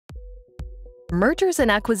Mergers and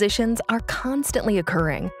acquisitions are constantly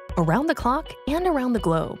occurring, around the clock and around the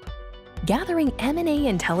globe. Gathering M&A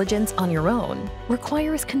intelligence on your own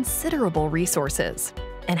requires considerable resources.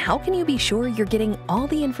 And how can you be sure you're getting all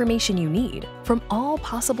the information you need from all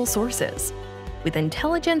possible sources? With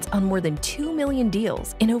intelligence on more than 2 million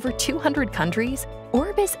deals in over 200 countries,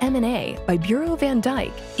 Orbis M&A by Bureau van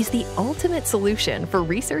Dijk is the ultimate solution for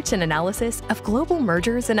research and analysis of global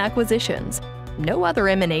mergers and acquisitions. No other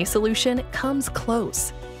M&A solution comes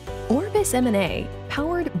close. Orbis M&A,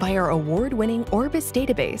 powered by our award-winning Orbis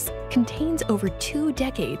database, contains over 2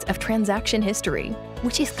 decades of transaction history,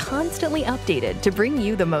 which is constantly updated to bring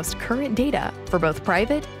you the most current data for both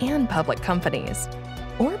private and public companies.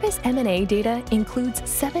 Orbis M&A data includes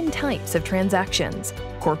 7 types of transactions: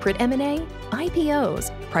 corporate M&A, IPOs,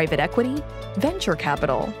 private equity, venture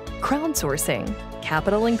capital, crowdsourcing,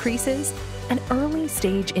 capital increases, and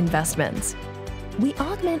early-stage investments. We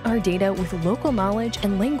augment our data with local knowledge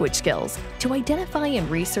and language skills to identify and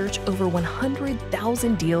research over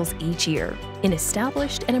 100,000 deals each year in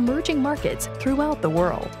established and emerging markets throughout the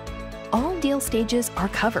world. All deal stages are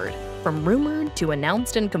covered, from rumored to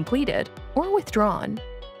announced and completed, or withdrawn.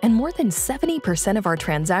 And more than 70% of our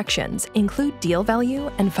transactions include deal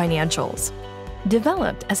value and financials.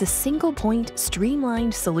 Developed as a single-point,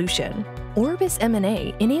 streamlined solution, Orbis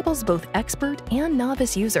M&A enables both expert and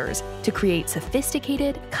novice users to create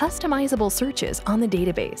sophisticated, customizable searches on the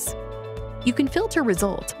database. You can filter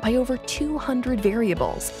results by over 200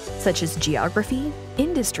 variables, such as geography,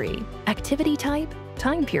 industry, activity type,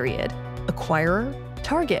 time period, acquirer,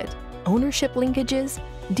 target, ownership linkages,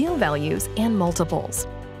 deal values, and multiples.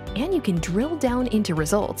 And you can drill down into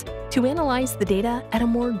results to analyze the data at a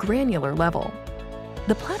more granular level.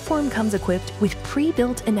 The platform comes equipped with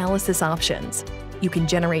pre-built analysis options. You can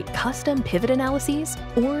generate custom pivot analyses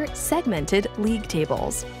or segmented league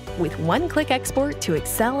tables, with one-click export to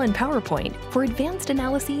Excel and PowerPoint for advanced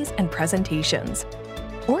analyses and presentations.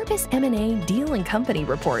 Orbis M&A deal and company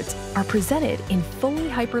reports are presented in fully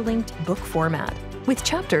hyperlinked book format, with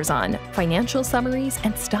chapters on financial summaries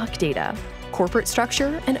and stock data, corporate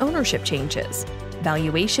structure and ownership changes,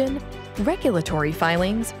 valuation, regulatory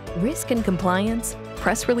filings, risk and compliance,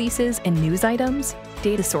 press releases and news items,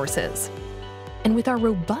 data sources. And with our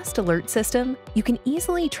robust alert system, you can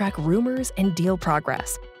easily track rumors and deal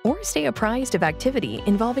progress, or stay apprised of activity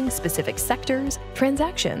involving specific sectors,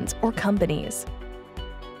 transactions, or companies.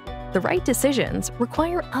 The right decisions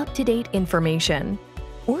require up-to-date information.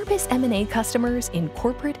 Orbis M&A customers in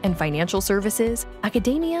corporate and financial services,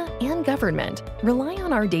 academia, and government rely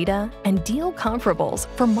on our data and deal comparables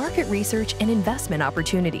for market research and investment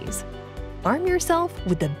opportunities. Arm yourself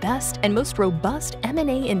with the best and most robust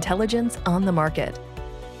M&A intelligence on the market.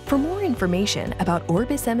 For more information about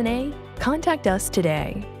Orbis M&A, contact us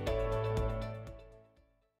today.